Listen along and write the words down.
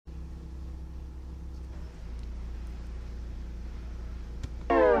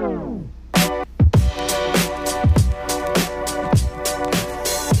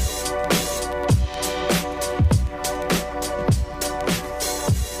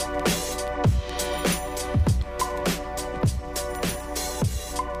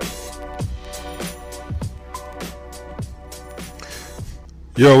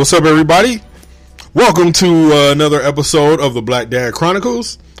Yo, what's up, everybody? Welcome to another episode of the Black Dad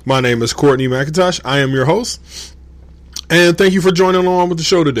Chronicles. My name is Courtney McIntosh. I am your host, and thank you for joining along with the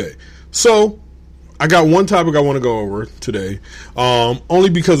show today. So, I got one topic I want to go over today, only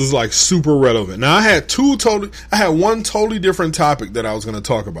because it's like super relevant. Now, I had one totally different topic that I was going to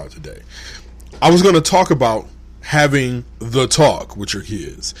talk about today. I was going to talk about having the talk with your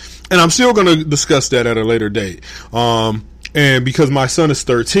kids, and I'm still going to discuss that at a later date. And because my son is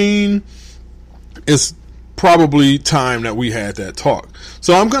 13, it's probably time that we had that talk.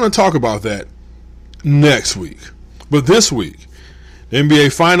 So I'm going to talk about that next week. But this week, the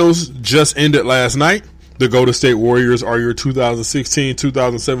NBA Finals just ended last night. The Golden State Warriors are your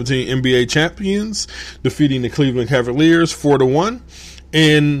 2016-2017 NBA champions, defeating the Cleveland Cavaliers 4-1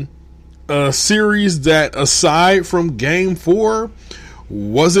 in a series that, aside from Game 4,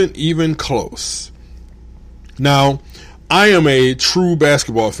 wasn't even close. Now, I am a true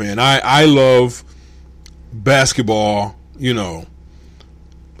basketball fan. I love basketball, enough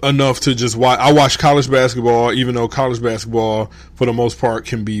to just watch. I watch college basketball, even though college basketball, for the most part,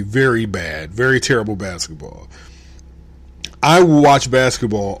 can be very bad, very terrible basketball. I watch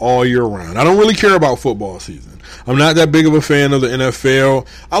basketball all year round. I don't really care about football season. I'm not that big of a fan of the NFL.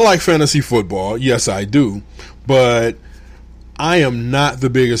 I like fantasy football. Yes, I do. But I am not the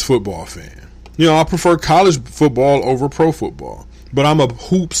biggest football fan. I prefer college football over pro football, but I'm a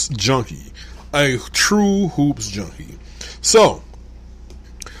hoops junkie, a true hoops junkie. So,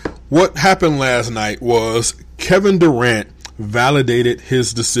 what happened last night was Kevin Durant validated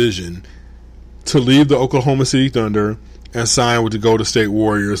his decision to leave the Oklahoma City Thunder and sign with the Golden State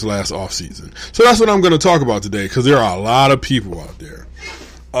Warriors last offseason. So that's what I'm going to talk about today, because there are a lot of people out there.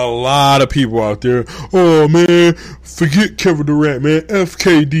 Oh, man, forget Kevin Durant, man.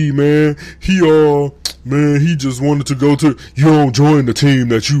 FKD, man. He just wanted to go to, you don't join the team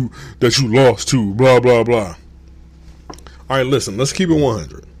that you lost to, blah, blah, blah. All right, listen, let's keep it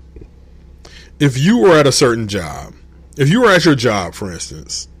 100. If you were at a certain job, if you were at your job, for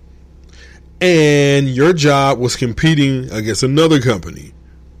instance, and your job was competing against another company,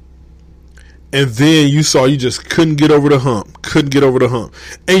 and then you saw you just couldn't get over the hump,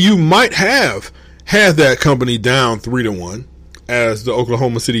 and you might have had that company down 3-1, as the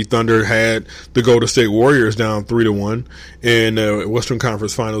Oklahoma City Thunder had the Golden State Warriors down 3-1 in the Western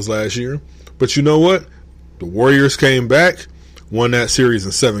Conference Finals last year. But you know what? The Warriors came back, won that series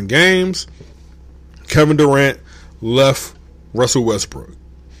in 7 games. Kevin Durant left Russell Westbrook.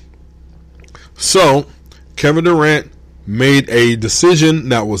 So, Kevin Durant made a decision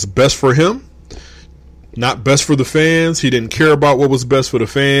that was best for him, not best for the fans. He didn't care about what was best for the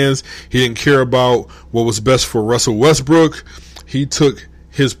fans. He didn't care about what was best for Russell Westbrook. He took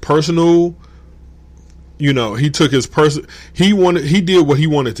his personal, he did what he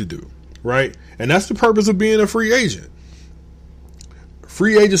wanted to do, right? And that's the purpose of being a free agent.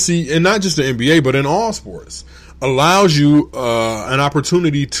 Free agency, and not just the NBA, but in all sports, allows you an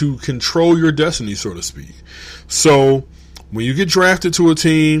opportunity to control your destiny, so to speak. So, when you get drafted to a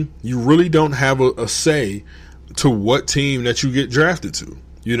team, you really don't have a say to what team that you get drafted to,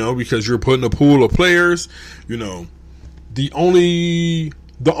 because you're putting a pool of players. The only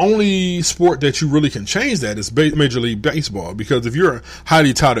sport that you really can change that is Major League Baseball, because if you're a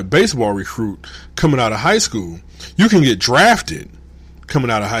highly touted baseball recruit coming out of high school, you can get drafted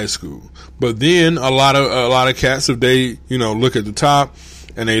coming out of high school. But then a lot of cats, if they look at the top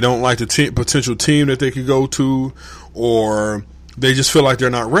and they don't like the potential team that they could go to, or they just feel like they're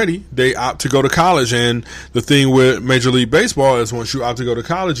not ready, they opt to go to college. And the thing with Major League Baseball is, once you opt to go to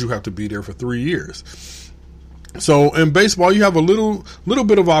college, you have to be there for 3 years. So in baseball, you have a little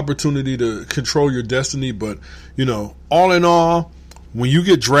bit of opportunity to control your destiny. But, all in all, when you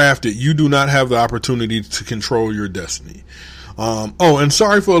get drafted, you do not have the opportunity to control your destiny. And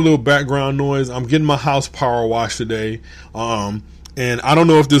sorry for a little background noise. I'm getting my house power washed today. And I don't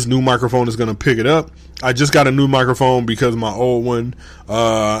know if this new microphone is going to pick it up. I just got a new microphone because my old one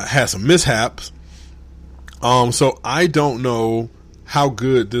had some mishaps. So I don't know how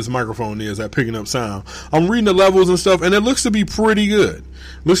good this microphone is at picking up sound. I'm reading the levels and stuff, and it looks to be pretty good.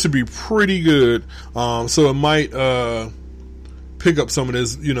 So it might pick up some of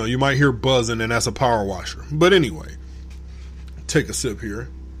this. You might hear buzzing, and that's a power washer. But anyway, take a sip here.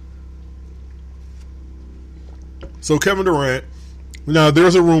 So Kevin Durant. Now,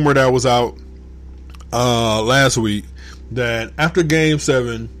 there's a rumor that was out last week that after Game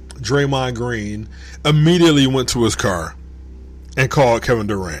 7, Draymond Green immediately went to his car and called Kevin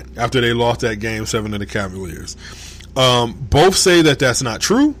Durant after they lost that Game 7 to the Cavaliers. Both say that that's not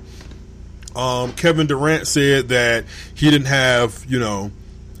true. Kevin Durant said that he didn't have,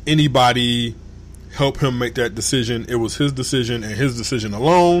 anybody help him make that decision. It was his decision and his decision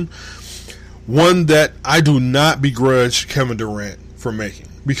alone. One that I do not begrudge Kevin Durant for making.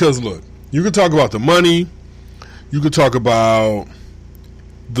 Because look, you could talk about the money, you could talk about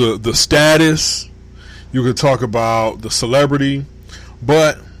the status, you could talk about the celebrity,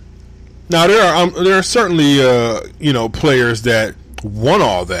 but now there are certainly players that want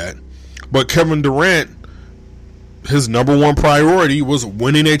all that, but Kevin Durant, his number one priority was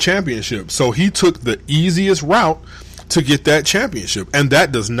winning a championship. So he took the easiest route to get that championship. And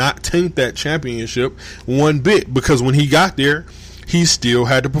that does not taint that championship one bit, because when he got there, he still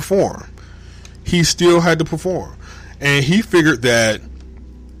had to perform. He still had to perform. And he figured that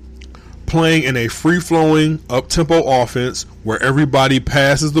playing in a free-flowing, up-tempo offense where everybody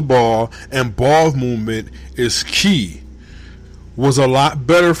passes the ball and ball movement is key was a lot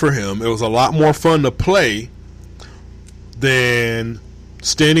better for him. It was a lot more fun to play than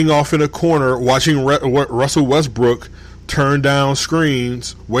standing off in a corner watching Russell Westbrook turn down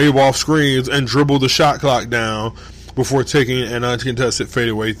screens, wave off screens, and dribble the shot clock down before taking an uncontested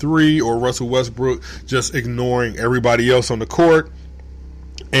fadeaway three, or Russell Westbrook just ignoring everybody else on the court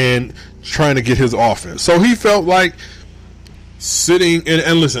and trying to get his offense. So he felt like sitting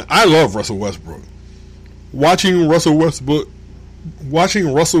and listen, I love Russell Westbrook. Watching Russell Westbrook,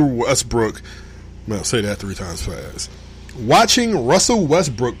 I'll say that 3 times fast. Watching Russell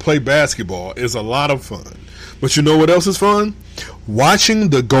Westbrook play basketball is a lot of fun. But you know what else is fun? Watching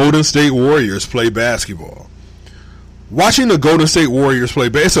the Golden State Warriors play basketball. Watching the Golden State Warriors play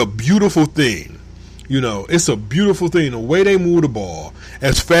basketball, it's a beautiful thing. It's a beautiful thing. The way they move the ball,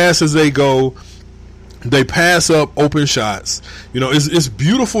 as fast as they go, they pass up open shots. It's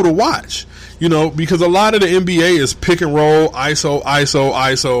beautiful to watch. Because a lot of the NBA is pick and roll, ISO, ISO,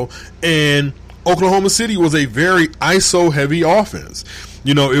 ISO, and Oklahoma City was a very ISO-heavy offense.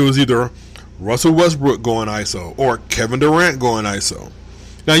 It was either Russell Westbrook going ISO or Kevin Durant going ISO.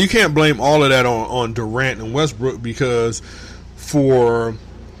 Now, you can't blame all of that on Durant and Westbrook, because for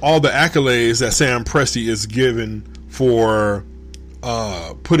all the accolades that Sam Presti is given for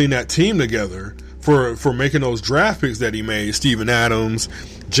putting that team together, for making those draft picks that he made, Steven Adams,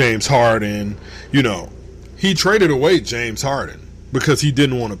 James Harden, he traded away James Harden because he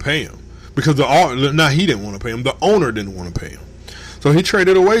didn't want to pay him. Because he didn't want to pay him. The owner didn't want to pay him. So he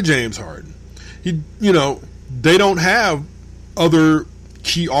traded away James Harden. They don't have other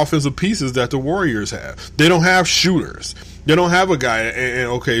key offensive pieces that the Warriors have. They don't have shooters. They don't have a guy in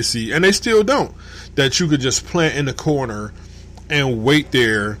OKC, and they still don't, that you could just plant in the corner and wait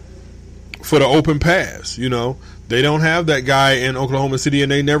there for the open pass. They don't have that guy in Oklahoma City,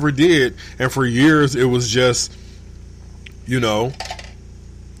 and they never did. And for years, it was just,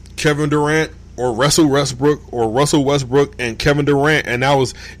 Kevin Durant or Russell Westbrook and Kevin Durant, and that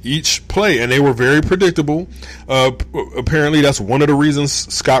was each play, and they were very predictable. Apparently, that's one of the reasons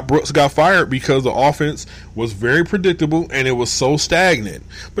Scott Brooks got fired, because the offense was very predictable and it was so stagnant.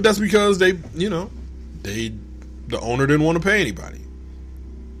 But that's because the owner didn't want to pay anybody.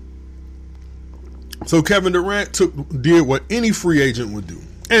 So Kevin Durant did what any free agent would do,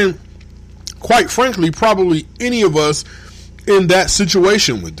 and quite frankly, probably any of us in that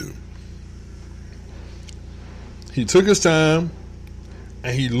situation would do. He took his time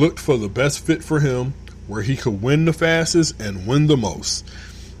and he looked for the best fit for him, where he could win the fastest and win the most.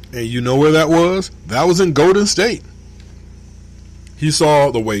 And you know where that was? That was in Golden State. He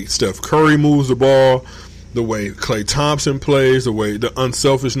saw the way Steph Curry moves the ball, the way Klay Thompson plays, the way the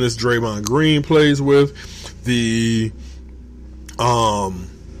unselfishness Draymond Green plays with, the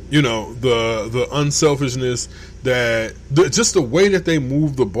unselfishness that just the way that they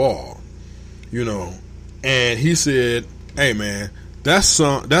move the ball, And he said, "Hey man, that's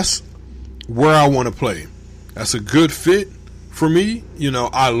where I want to play. That's a good fit for me.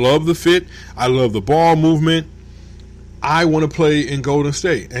 I love the fit. I love the ball movement. I want to play in Golden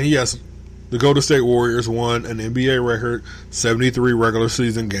State." And yes, the Golden State Warriors won an NBA record 73 regular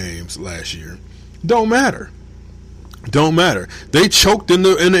season games last year. Don't matter. They choked in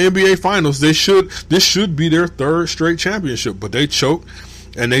the NBA Finals. This should be their 3rd straight championship, but they choked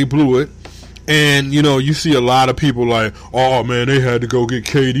and they blew it. And, you see a lot of people like, oh, man, they had to go get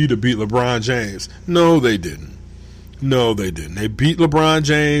KD to beat LeBron James. No, they didn't. They beat LeBron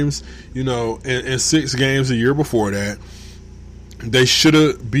James, in 6 games the year before that. They should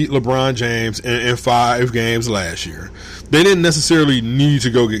have beat LeBron James in 5 games last year. They didn't necessarily need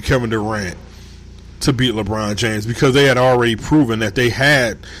to go get Kevin Durant to beat LeBron James, because they had already proven that they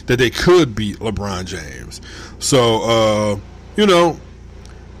could beat LeBron James. So,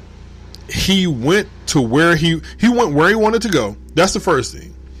 he went to where he wanted to go. That's the first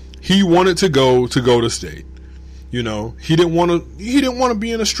thing. he wanted to go to State. You know, he didn't want to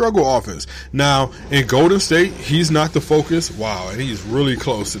be in a struggle offense. Now, in Golden State, he's not the focus. Wow, and he's really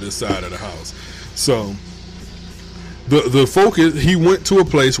close to this side of the house. So, the focus, he went to a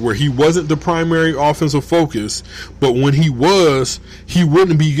place where he wasn't the primary offensive focus, but when he was, he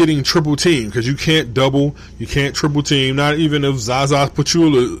wouldn't be getting triple team, because you can't double, you can't triple team, not even if Zaza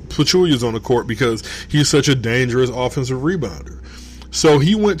Pachulia's on the court, because he's such a dangerous offensive rebounder. So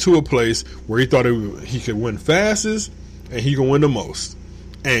he went to a place where he thought he could win fastest and he could win the most.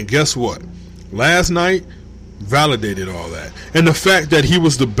 And guess what? Last night validated all that. And the fact that he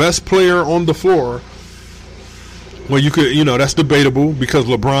was the best player on the floor, well, that's debatable, because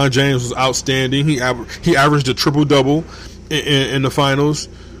LeBron James was outstanding. He averaged a triple-double in the finals.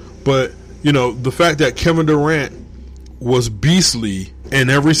 But, the fact that Kevin Durant was beastly in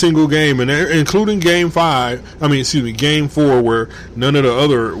every single game, and including Game 4, where none of the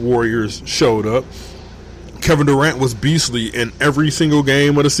other Warriors showed up. Kevin Durant was beastly in every single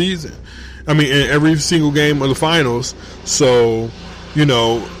game of the season. In every single game of the finals. So,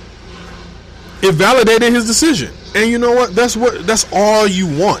 it validated his decision. And you know what? That's all you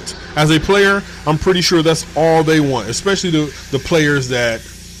want. As a player, I'm pretty sure that's all they want, especially the players that,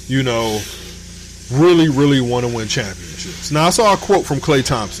 really, really want to win championships. Now, I saw a quote from Klay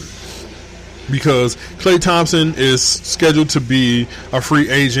Thompson, because Klay Thompson is scheduled to be a free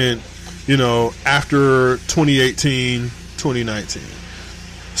agent, after 2018, 2019.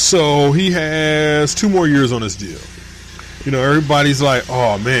 So he has 2 more years on his deal. Everybody's like,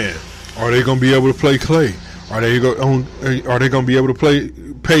 oh man, are they going to be able to play Klay? Are they going to be able to pay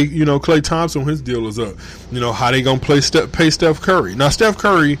Klay Thompson when his deal is up? How they going to pay Steph Curry? Now, Steph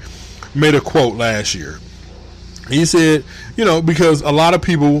Curry made a quote last year. He said, because a lot of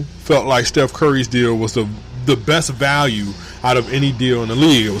people felt like Steph Curry's deal was the best value out of any deal in the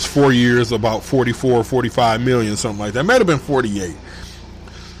league. It was 4 years, about 44, 45 million, something like that. It might have been 48.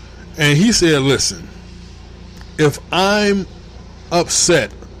 And he said, listen, if I'm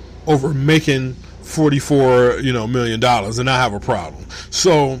upset over making $44 million, then I have a problem.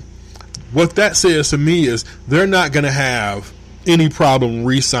 So what that says to me is they're not going to have any problem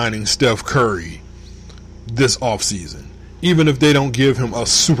re-signing Steph Curry this offseason, even if they don't give him a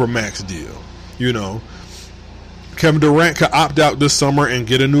supermax deal. Kevin Durant could opt out this summer and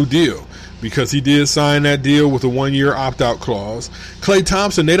get a new deal, because he did sign that deal with a 1-year opt-out clause. Klay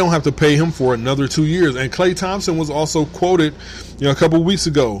Thompson, they don't have to pay him for another 2 years. And Klay Thompson was also quoted, a couple of weeks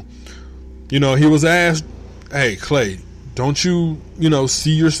ago. He was asked, hey, Klay, don't you,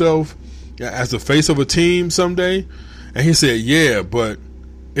 see yourself as the face of a team someday? And he said, yeah, but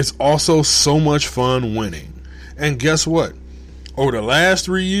it's also so much fun winning. And guess what? Over the last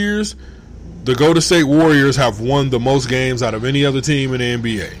 3 years, the Golden State Warriors have won the most games out of any other team in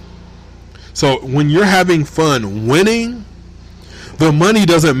the NBA. So when you're having fun winning, the money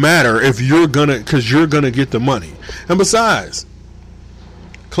doesn't matter because you're gonna get the money. And besides,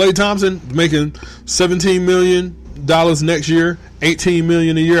 Klay Thompson making $17 million next year, $18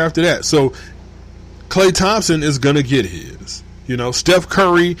 million a year after that. So Klay Thompson is gonna get his. Steph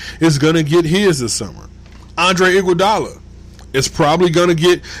Curry is gonna get his this summer. Andre Iguodala is probably gonna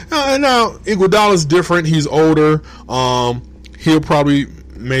get. Now Iguodala's different. He's older. He'll probably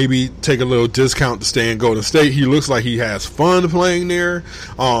maybe take a little discount to stay in Golden State. He looks like he has fun playing there.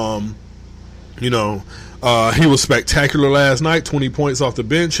 He was spectacular last night. 20 points off the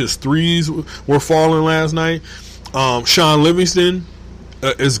bench. His threes were falling last night. Sean Livingston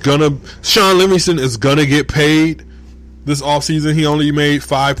is gonna get paid this offseason. He only made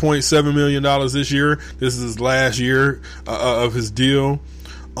 $5.7 million this year. This is his last year of his deal.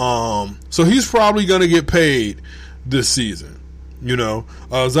 So he's probably gonna get paid this season.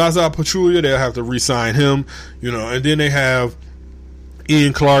 Zaza Pachulia, they'll have to re-sign him. And then they have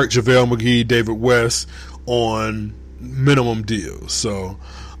Ian Clark, JaVale McGee, David West on minimum deals. So,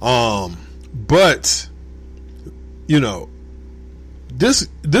 but this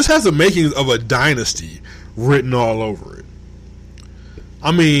has the makings of a dynasty written all over it.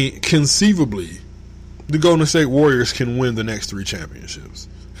 Conceivably, the Golden State Warriors can win the next 3 championships,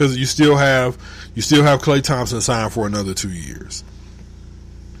 because you still have Klay Thompson signed for another 2 years.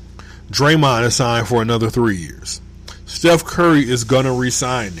 Draymond is signed for another 3 years. Steph Curry is gonna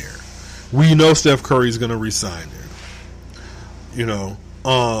re-sign there. We know Steph Curry is gonna re-sign there.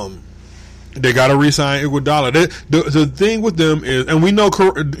 They gotta re-sign Iguodala. The thing with them is, and we know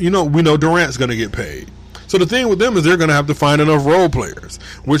Durant's gonna get paid. So the thing with them is they're gonna have to find enough role players,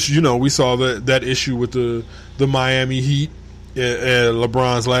 which we saw that issue with the Miami Heat.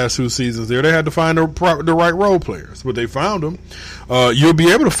 LeBron's last 2 seasons there. They had to find the right role players, but they found them. You'll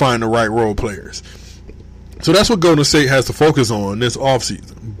be able to find the right role players. So that's what Golden State has to focus on this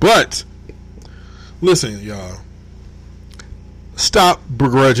offseason. But listen, y'all, stop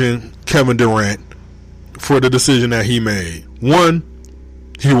begrudging Kevin Durant for the decision that he made. 1,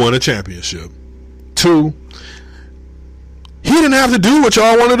 he won a championship. 2, he didn't have to do what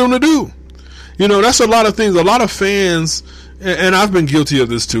y'all wanted him to do. You know, that's a lot of things. A lot of fans, and I've been guilty of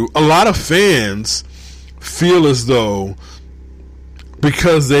this too, a lot of fans feel as though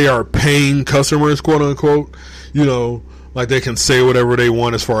because they are paying customers, quote unquote, you know, like they can say whatever they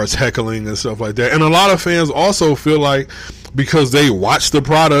want as far as heckling and stuff like that. And a lot of fans also feel like because they watch the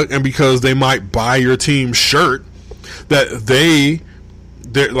product and because they might buy your team's shirt, that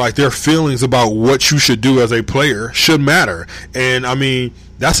their feelings about what you should do as a player should matter. And I mean,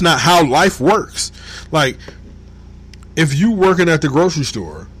 that's not how life works. Like, if you working at the grocery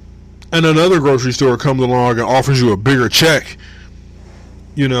store and another grocery store comes along and offers you a bigger check,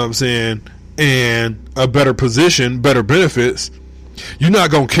 you know what I'm saying, and a better position, better benefits, you're not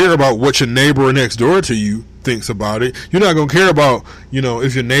going to care about what your neighbor next door to you thinks about it. You're not going to care about, you know,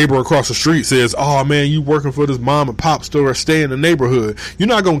 if your neighbor across the street says, oh man, you working for this mom and pop store, stay in the neighborhood. You're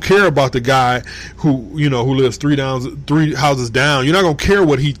not going to care about the guy who, you know, who lives 3 houses down. You're not going to care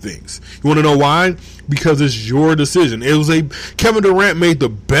what he thinks. You want to know why? Because it's your decision. Kevin Durant made the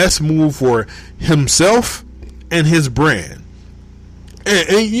best move for himself and his brand.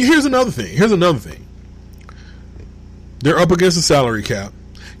 And here's another thing. They're up against the salary cap.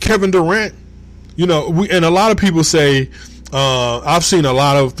 Kevin Durant, you know, and a lot of people say, I've seen a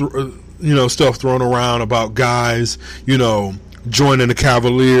lot of stuff thrown around about guys, you know, joining the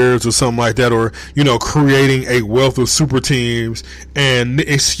Cavaliers or something like that, or, you know, creating a wealth of super teams. And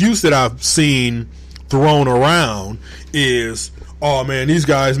the excuse that I've seen thrown around is, oh man, these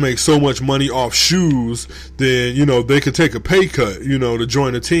guys make so much money off shoes, then, you know, they could take a pay cut, you know, to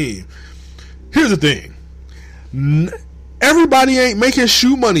join a team. Here's the thing. Everybody ain't making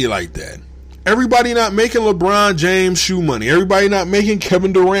shoe money like that. Everybody not making LeBron James shoe money. Everybody not making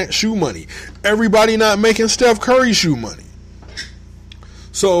Kevin Durant shoe money. Everybody not making Steph Curry shoe money.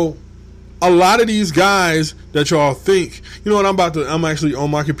 So a lot of these guys that y'all think, you know what, I'm actually on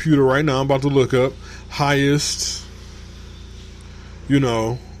my computer right now. I'm about to look up highest, you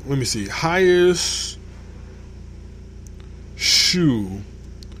know, let me see, highest shoe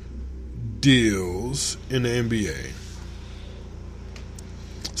deals in the NBA.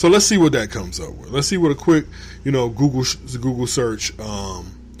 So let's see what that comes up with. Let's see what a quick, you know, Google search does.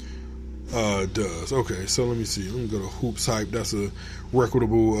 Okay, so let me see. Let me go to Hoops Hype. That's a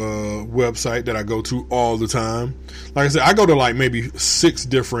reputable website that I go to all the time. Like I said, I go to like maybe 6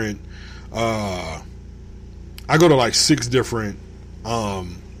 different. I go to like 6 different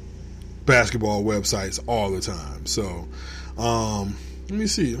basketball websites all the time. So let me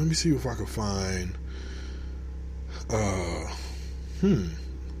see if I can find.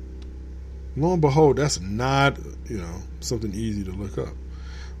 Lo and behold, that's not, you know, something easy to look up.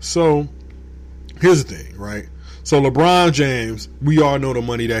 So here's the thing, right? So LeBron James, we all know the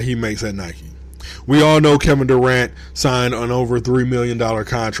money that he makes at Nike. We all know Kevin Durant signed an over $3 million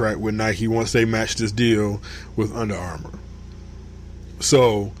contract with Nike once they matched this deal with Under Armour.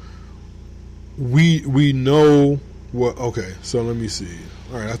 So we know what. Okay, so let me see.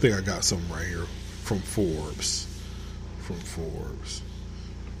 All right, I think I got something right here from Forbes.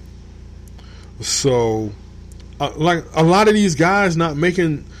 So, like a lot of these guys not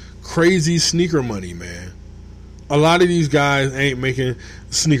making crazy sneaker money, man. A lot of these guys ain't making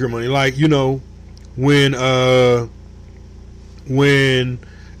sneaker money. Like, you know, when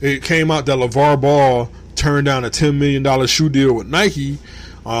it came out that LeVar Ball turned down a $10 million shoe deal with Nike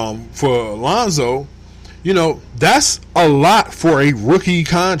for Alonzo, you know, that's a lot for a rookie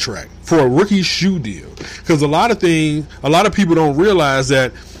contract, for a rookie shoe deal. Because a lot of people don't realize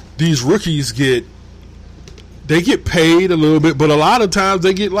that these rookies get paid a little bit, but a lot of times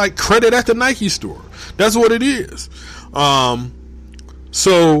they get like credit at the Nike store. That's what it is.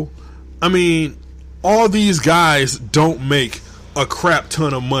 So, I mean, all these guys don't make a crap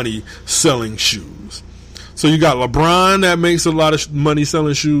ton of money selling shoes. So you got LeBron that makes a lot of money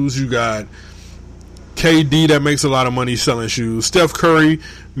selling shoes. You got KD that makes a lot of money selling shoes. Steph Curry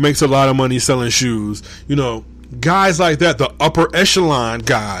makes a lot of money selling shoes. You know, guys like that, the upper echelon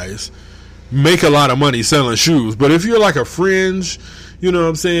guys, make a lot of money selling shoes. But if you're like a fringe, you know what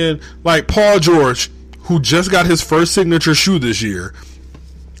I'm saying, like Paul George, who just got his first signature shoe this year,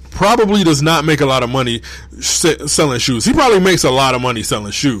 probably does not make a lot of money selling shoes. He probably makes a lot of money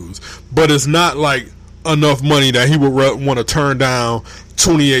selling shoes, but it's not like enough money that he would want to turn down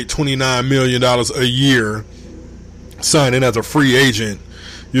 $28-29 million a year signing as a free agent,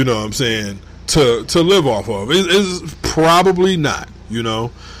 you know what I'm saying, to live off of. It's probably not, you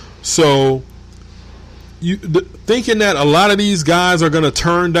know. So thinking that a lot of these guys are going to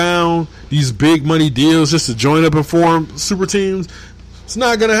turn down these big money deals just to join up and form super teams, it's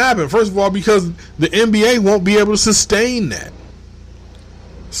not going to happen. First of all, because the NBA won't be able to sustain that.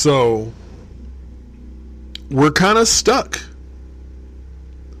 So we're kind of stuck.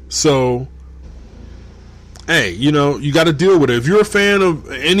 So, hey, you know, you got to deal with it. If you're a fan of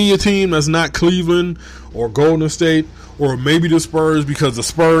any team that's not Cleveland or Golden State or maybe the Spurs, because the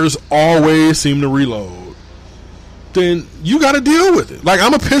Spurs always seem to reload, then you got to deal with it. Like,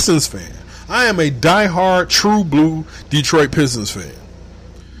 I'm a Pistons fan. I am a diehard, true blue Detroit Pistons fan.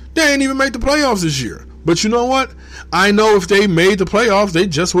 They ain't even make the playoffs this year. But you know what? I know if they made the playoffs, they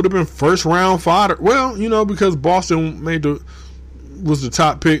just would have been first round fodder. Well, you know, because Boston was the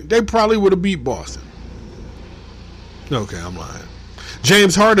top pick, they probably would have beat Boston. Okay, I'm lying.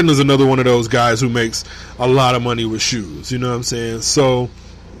 James Harden is another one of those guys who makes a lot of money with shoes. You know what I'm saying? So,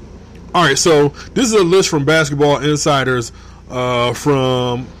 all right, so this is a list from Basketball Insiders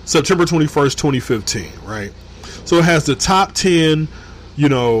from September 21st, 2015, right? So it has the top 10, you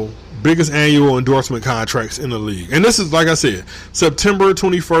know, biggest annual endorsement contracts in the league. And this is, like I said, September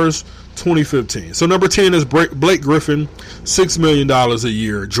 21st, 2015. So number 10 is Blake Griffin, $6 million a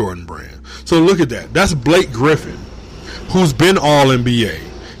year, Jordan Brand. So look at that. That's Blake Griffin, who's been All-NBA.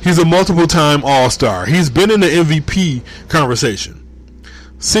 He's a multiple-time All-Star. He's been in the MVP conversation.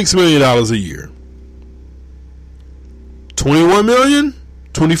 $6 million a year. $21 million,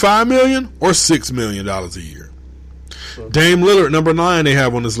 $25 million, or $6 million a year. Dame Lillard, number 9, they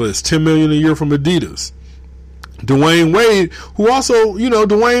have on this list, $10 million a year from Adidas. Dwayne Wade, who also, you know,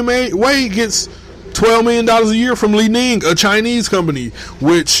 Dwayne Wade gets $12 million a year from Li Ning, a Chinese company,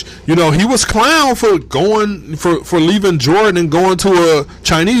 which, you know, he was clowned for going for leaving Jordan and going to a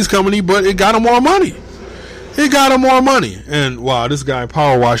Chinese company, but it got him more money. And wow, this guy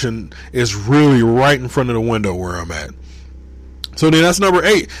power washing is really right in front of the window where I'm at. So then that's number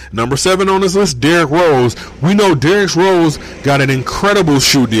 8. Number 7 on this list, Derrick Rose. We know Derrick Rose got an incredible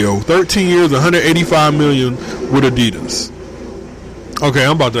shoe deal. 13 years, $185 million with Adidas. Okay,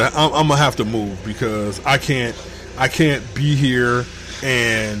 I'm gonna have to move because I can't be here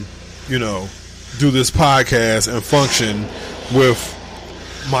and, you know, do this podcast and function with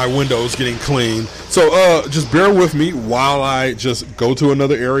my windows getting clean. So just bear with me while I just go to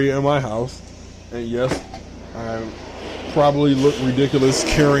another area in my house. And yes, I probably look ridiculous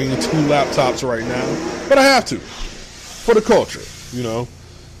carrying 2 laptops right now, but I have to for the culture, you know.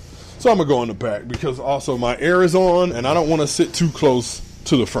 So I'm gonna go in the back because also my air is on and I don't want to sit too close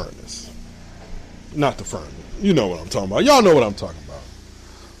to the furnace. Not the furnace. You know what I'm talking about. Y'all know what I'm talking about.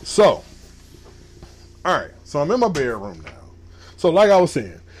 So, all right. So I'm in my bedroom now. So like I was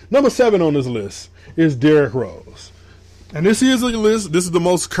saying, number 7 on this list is Derrick Rose. And this is a list. This is the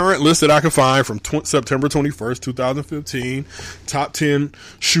most current list that I can find from September 21st, 2015. Top 10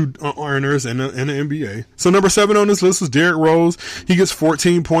 shoe earners in the NBA. So number 7 on this list is Derrick Rose. He gets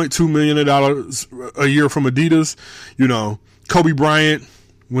 $14.2 million a year from Adidas. You know, Kobe Bryant,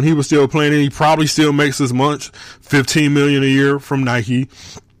 when he was still playing, he probably still makes as much, $15 million a year from Nike.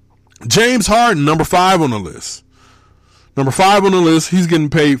 James Harden, number 5 on the list. Number 5 on the list, he's getting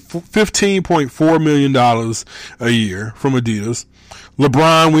paid $15.4 million a year from Adidas.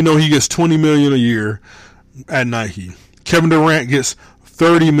 LeBron, we know he gets $20 million a year at Nike. Kevin Durant gets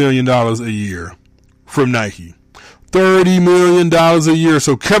 $30 million a year from Nike. $30 million a year.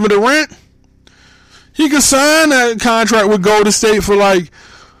 So Kevin Durant, he could sign that contract with Golden State for like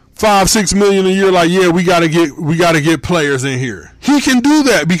 $5-6 million a year. Like, yeah, we gotta get players in here. He can do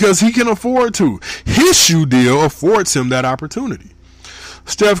that because he can afford to. His shoe deal affords him that opportunity.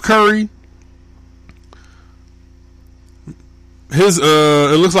 Steph Curry,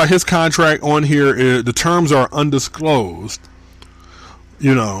 it looks like his contract on here, the terms are undisclosed,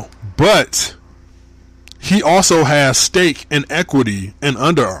 you know, but he also has stake and equity in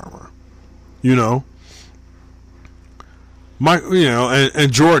Under Armour, you know.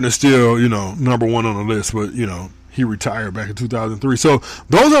 And Jordan is still, you know, number 1 on the list, but, you know, he retired back in 2003. So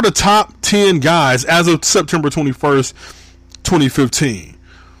those are the top 10 guys as of September 21st, 2015.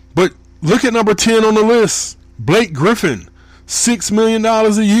 But look at number 10 on the list, Blake Griffin, $6 million a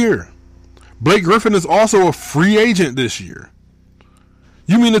year. Blake Griffin is also a free agent this year.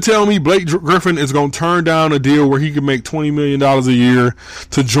 You mean to tell me Blake Griffin is going to turn down a deal where he can make $20 million a year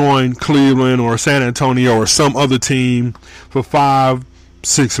to join Cleveland or San Antonio or some other team for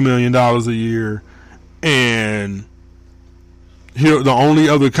 $5-6 million a year and the only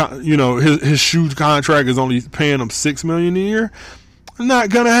other, his huge contract is only paying him $6 million a year. Not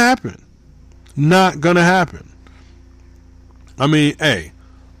gonna happen. Not gonna happen. I mean, hey,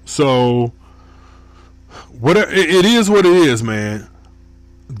 so it is what it is, man.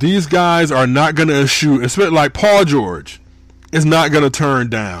 These guys are not gonna shoot. Especially like Paul George is not gonna turn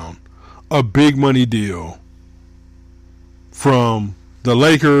down a big money deal from the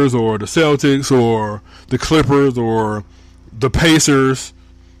Lakers or the Celtics or the Clippers or the Pacers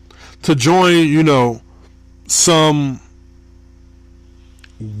to join, some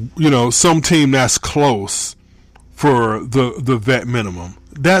team that's close for the vet minimum.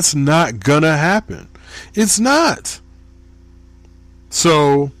 That's not gonna happen. It's not.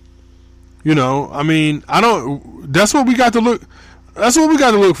 So, I mean, that's what we got to look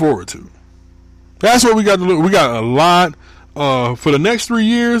forward to. That's what we got to look. We got a lot for the next 3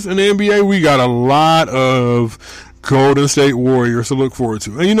 years in the NBA. We got a lot of Golden State Warriors to look forward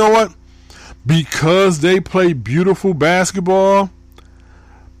to. And you know what? Because they play beautiful basketball,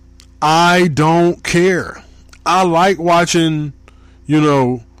 I don't care. I like watching,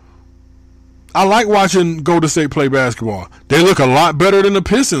 Golden State play basketball. They look a lot better than the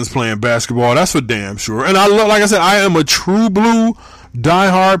Pistons playing basketball. That's for damn sure. And like I said, I am a true blue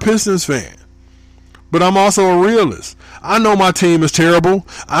diehard Pistons fan. But I'm also a realist. I know my team is terrible.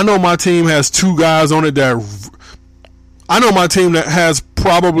 I know my team has 2 guys on it I know my team that has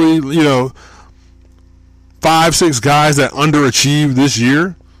probably, 5-6 guys that underachieved this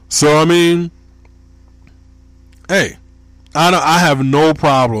year. So, I mean, hey, I have no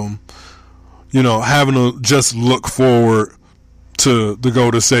problem, having to just look forward to the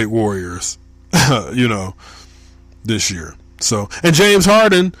Golden State Warriors, this year. So, and James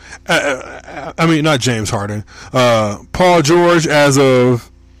Harden, not James Harden, Paul George, as of,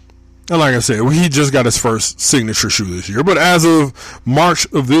 and like I said, he just got his first signature shoe this year. But as of March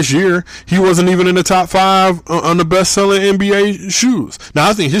of this year, he wasn't even in the top 5 on the best-selling NBA shoes. Now,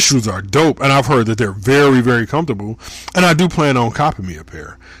 I think his shoes are dope, and I've heard that they're very, very comfortable. And I do plan on copying me a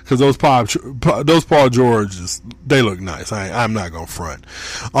pair, because those Paul Georges, they look nice. I'm not going to front.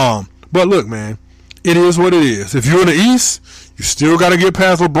 But look, man, it is what it is. If you're in the East, you still got to get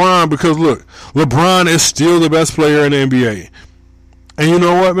past LeBron, because, look, LeBron is still the best player in the NBA. And you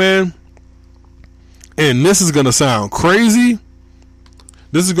know what, man? And this is going to sound crazy.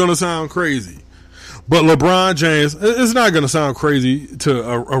 But LeBron James, it's not going to sound crazy to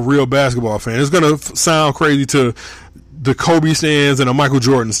a real basketball fan. It's going to sound crazy to the Kobe stands and the Michael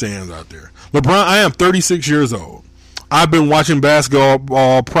Jordan stands out there. LeBron, I am 36 years old. I've been watching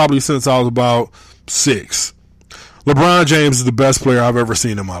basketball probably since I was about 6. LeBron James is the best player I've ever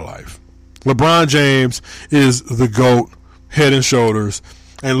seen in my life. LeBron James is the GOAT, head and shoulders.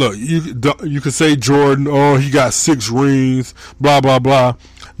 And look, you could say Jordan, he got 6 rings, blah, blah, blah.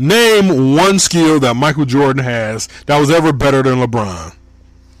 Name one skill that Michael Jordan has that was ever better than LeBron.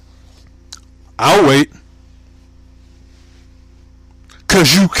 I'll wait.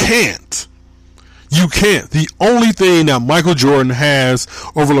 Because you can't. You can't. The only thing that Michael Jordan has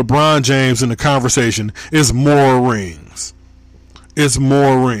over LeBron James in the conversation is more rings. It's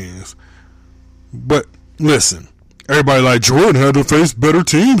more rings. But listen. Everybody like Jordan had to face better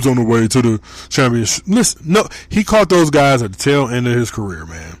teams on the way to the championship. Listen, no, he caught those guys at the tail end of his career,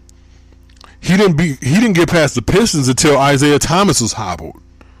 man. He didn't get past the Pistons until Isaiah Thomas was hobbled.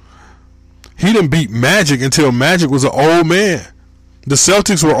 He didn't beat Magic until Magic was an old man. The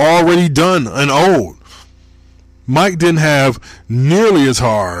Celtics were already done and old. Mike didn't have nearly as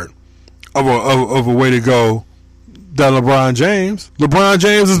hard of a way to go than LeBron James. LeBron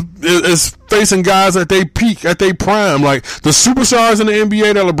James is facing guys at their peak, at their prime. Like the superstars in the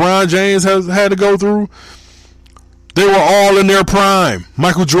NBA that LeBron James has had to go through, they were all in their prime.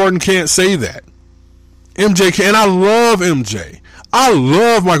 Michael Jordan can't say that. MJ can. And I love MJ. I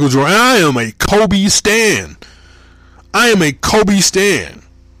love Michael Jordan. I am a Kobe stan.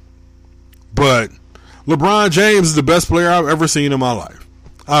 But LeBron James is the best player I've ever seen in my life.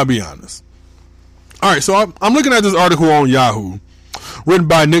 I'll be honest. All right, so I'm looking at this article on Yahoo, written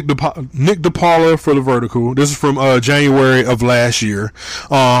by Nick DePaula for The Vertical. This is from January of last year.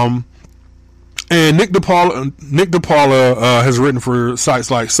 And Nick DePaula has written for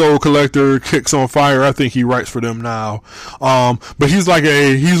sites like Soul Collector, Kicks on Fire. I think he writes for them now. But he's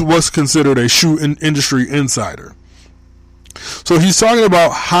what's considered a shoe industry insider. So he's talking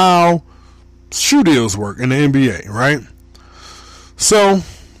about how shoe deals work in the NBA, right? So,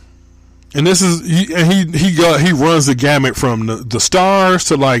 and this is he runs the gamut from the stars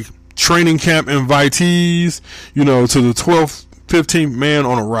to like training camp invitees, to the 12th, 15th man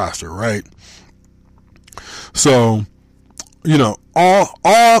on a roster, right? So, all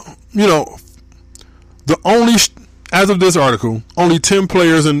the only, as of this article, only 10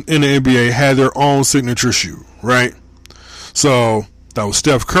 players in the NBA had their own signature shoe, right? So that was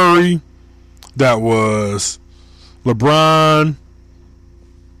Steph Curry, that was LeBron,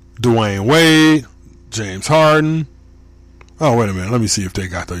 Dwayne Wade, James Harden. Oh, wait a minute. Let me see if they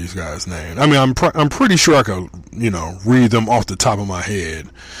got these guys' names. I mean, I'm pretty sure I could, read them off the top of my head.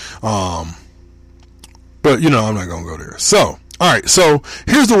 But, I'm not going to go there. So, all right. So,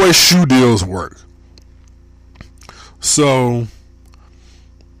 here's the way shoe deals work. So,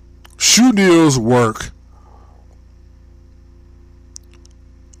 shoe deals work.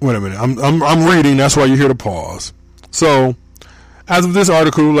 Wait a minute. I'm reading. That's why you hear the pause. So, as of this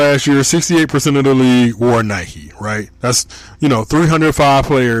article last year, 68% of the league wore Nike, right? That's, 305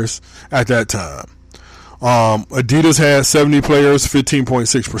 players at that time. Adidas had 70 players,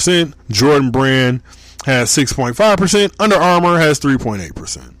 15.6%. Jordan Brand has 6.5%. Under Armour has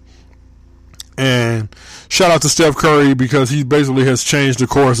 3.8%. And shout out to Steph Curry because he basically has changed the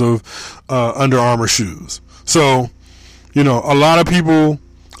course of Under Armour shoes. So, a lot of people,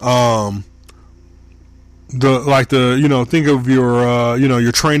 think of your,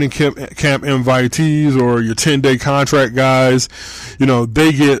 your training camp invitees or your 10-day contract guys,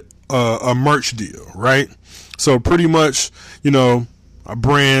 they get a merch deal, right? So pretty much, a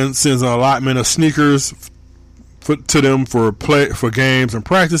brand sends an allotment of sneakers to them for games and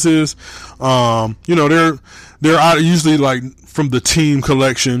practices. They're out usually like from the team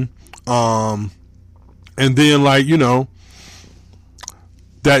collection. And then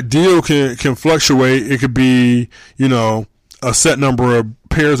that deal can fluctuate. It could be, a set number of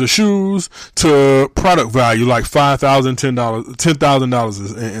pairs of shoes to product value, like $5,000,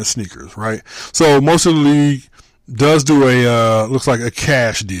 $10,000 in sneakers, right? So most of the league does do looks like a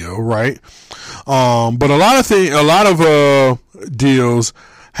cash deal, right? But a lot of deals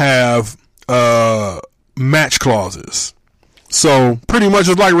have, match clauses. So pretty much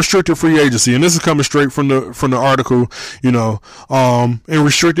it's like restricted free agency, and this is coming straight from the article. In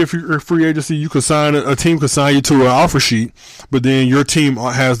restricted free agency, a team could sign you to an offer sheet, but then your team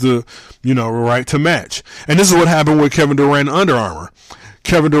has the right to match. And this is what happened with Kevin Durant and Under Armour.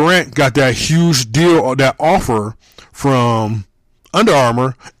 Kevin Durant got that huge deal, that offer from Under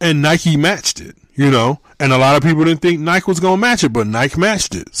Armour, and Nike matched it. And a lot of people didn't think Nike was gonna match it, but Nike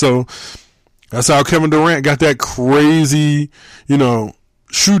matched it. So that's how Kevin Durant got that crazy,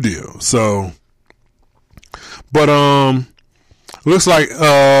 shoe deal. So, but, looks like,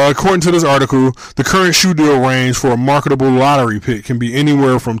 according to this article, the current shoe deal range for a marketable lottery pick can be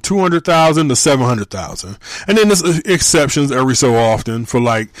anywhere from $200,000 to $700,000. And then there's exceptions every so often for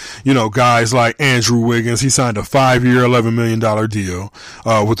guys like Andrew Wiggins. He signed a 5-year, $11 million deal,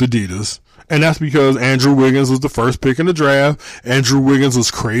 with Adidas. And that's because Andrew Wiggins was the first pick in the draft. Andrew Wiggins was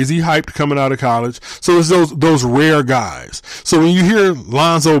crazy hyped coming out of college. So it's those rare guys. So when you hear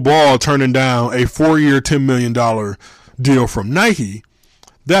Lonzo Ball turning down a 4-year, $10 million deal from Nike,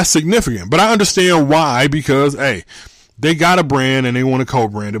 that's significant. But I understand why, because, hey, they got a brand and they want to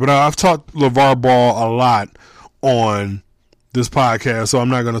co-brand it. But I've talked LeVar Ball a lot on this podcast, so I'm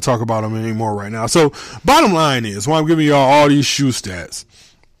not going to talk about him anymore right now. So bottom line is, why I'm giving y'all all these shoe stats,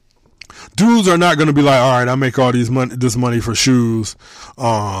 dudes are not going to be like, all right, I make all this money for shoes.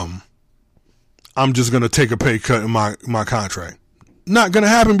 I'm just going to take a pay cut in my contract. Not going to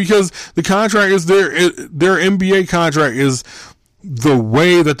happen, because the contract is their NBA contract is the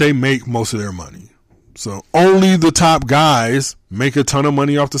way that they make most of their money. So only the top guys make a ton of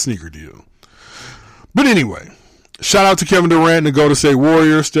money off the sneaker deal. But anyway, shout out to Kevin Durant and the Golden State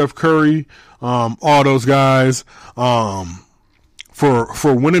Warriors, Steph Curry, all those guys.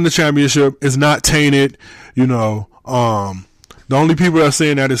 For winning the championship is not tainted, the only people that are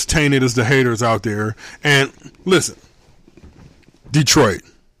saying that is tainted is the haters out there. And listen, Detroit,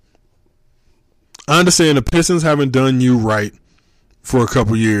 I understand the Pistons haven't done you right for a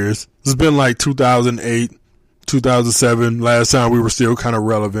couple years. It's been like 2008, 2007, last time we were still kind of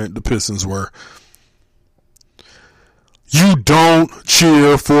relevant, the Pistons were. You don't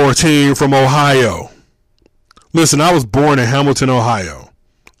cheer for a team from Ohio. Listen, I was born in Hamilton, Ohio.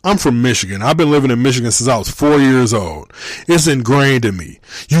 I'm from Michigan. I've been living in Michigan since I was 4 years old. It's ingrained in me.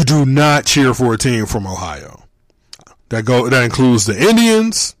 You do not cheer for a team from Ohio. That includes the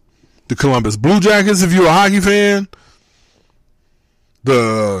Indians, the Columbus Blue Jackets, if you're a hockey fan,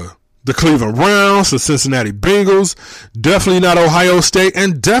 the the Cleveland Browns, the Cincinnati Bengals, definitely not Ohio State,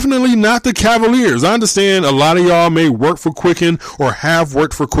 and definitely not the Cavaliers. I understand a lot of y'all may work for Quicken or have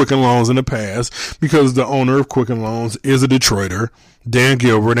worked for Quicken Loans in the past because the owner of Quicken Loans is a Detroiter, Dan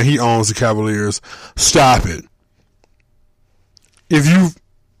Gilbert, and he owns the Cavaliers. Stop it. If you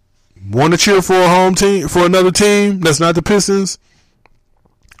want to cheer for a home team, for another team that's not the Pistons,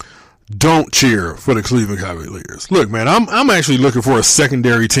 don't cheer for the Cleveland Cavaliers. Look, man, I'm actually looking for a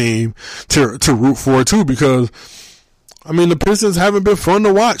secondary team to root for too, because I mean the Pistons haven't been fun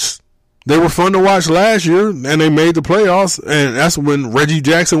to watch. They were fun to watch last year, and they made the playoffs, and that's when Reggie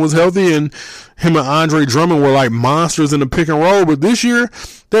Jackson was healthy, and him and Andre Drummond were like monsters in the pick and roll. But this year,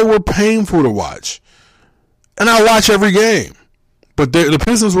 they were painful to watch, and I watch every game. But the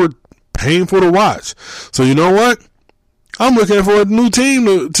Pistons were painful to watch. So you know what? I'm looking for a new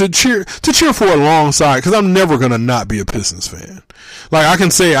team to cheer for alongside, because I'm never going to not be a Pistons fan. Like, I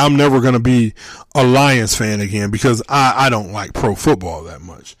can say I'm never going to be a Lions fan again because I don't like pro football that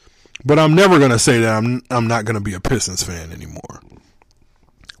much. But I'm never going to say that I'm not going to be a Pistons fan anymore.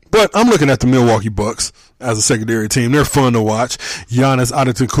 But I'm looking at the Milwaukee Bucks as a secondary team. They're fun to watch. Giannis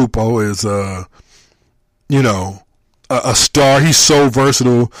Antetokounmpo is, a star. He's so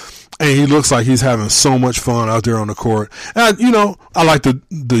versatile. And he looks like he's having so much fun out there on the court. And, I like the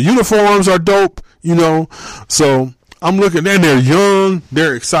uniforms are dope, So I'm looking, and they're young.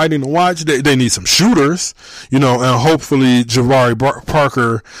 They're exciting to watch. They need some shooters, and hopefully Jabari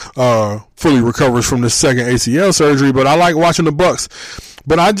Parker fully recovers from the second ACL surgery. But I like watching the Bucks.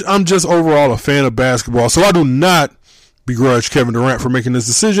 But I'm just overall a fan of basketball. So I do not begrudge Kevin Durant for making this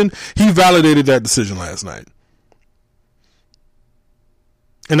decision. He validated that decision last night.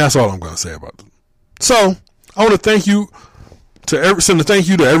 And that's all I'm going to say about it. So, I want to thank you send a thank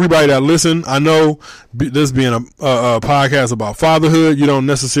you to everybody that listened. I know this being a podcast about fatherhood, you don't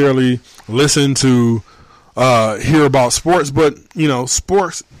necessarily listen to hear about sports, but,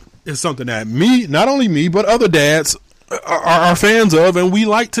 sports is something that not only me, but other dads are fans of and we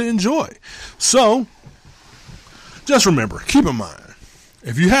like to enjoy. So, just remember, keep in mind,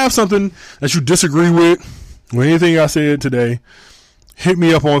 if you have something that you disagree with anything I said today, hit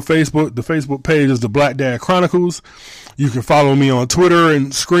me up on Facebook. The Facebook page is the Black Dad Chronicles. You can follow me on Twitter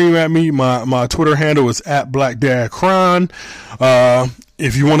and scream at me. My Twitter handle is @BlackDadCron.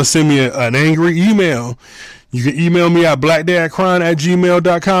 If you want to send me an angry email, you can email me at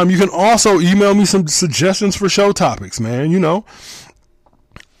blackdadcron@gmail.com. You can also email me some suggestions for show topics, man. You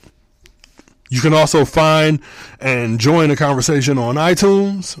can also find and join the conversation on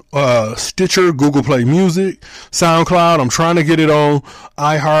iTunes, Stitcher, Google Play Music, SoundCloud. I'm trying to get it on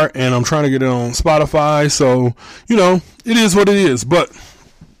iHeart, and I'm trying to get it on Spotify. So, it is what it is. But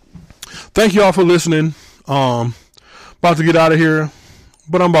thank you all for listening. About to get out of here,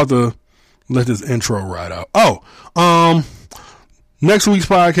 but I'm about to let this intro ride out. Next week's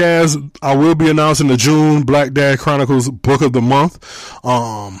podcast, I will be announcing the June Black Dad Chronicles Book of the Month.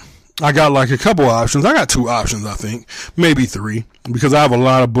 I got like a couple options. I got 2 options, I think, maybe 3, because I have a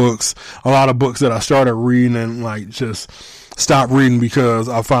lot of books that I started reading and like just stopped reading because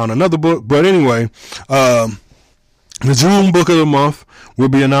I found another book. But anyway, the June book of the month will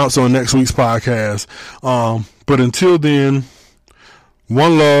be announced on next week's podcast. But until then,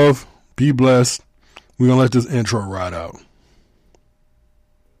 one love, be blessed. We're going to let this intro ride out.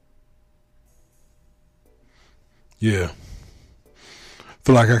 Yeah.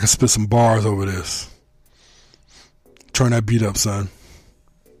 Feel like I can spit some bars over this. Turn that beat up, son.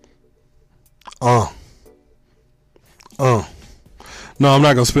 No, I'm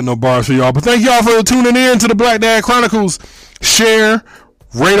not going to spit no bars for y'all. But thank y'all for tuning in to the Black Dad Chronicles. Share,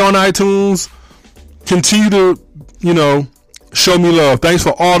 rate on iTunes. Continue to, show me love. Thanks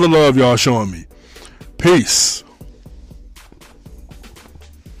for all the love y'all showing me. Peace.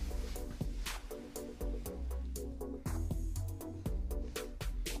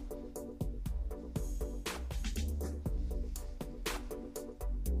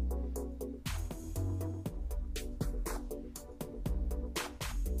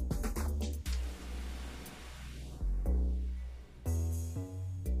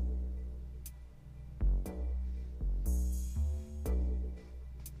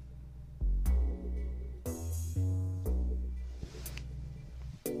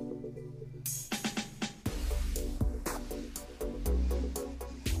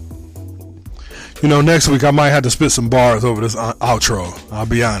 Next week I might have to spit some bars over this outro. I'll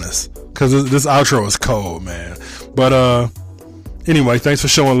be honest, because this outro is cold, man. But anyway, thanks for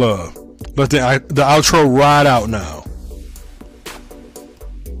showing love. Let the outro ride out now.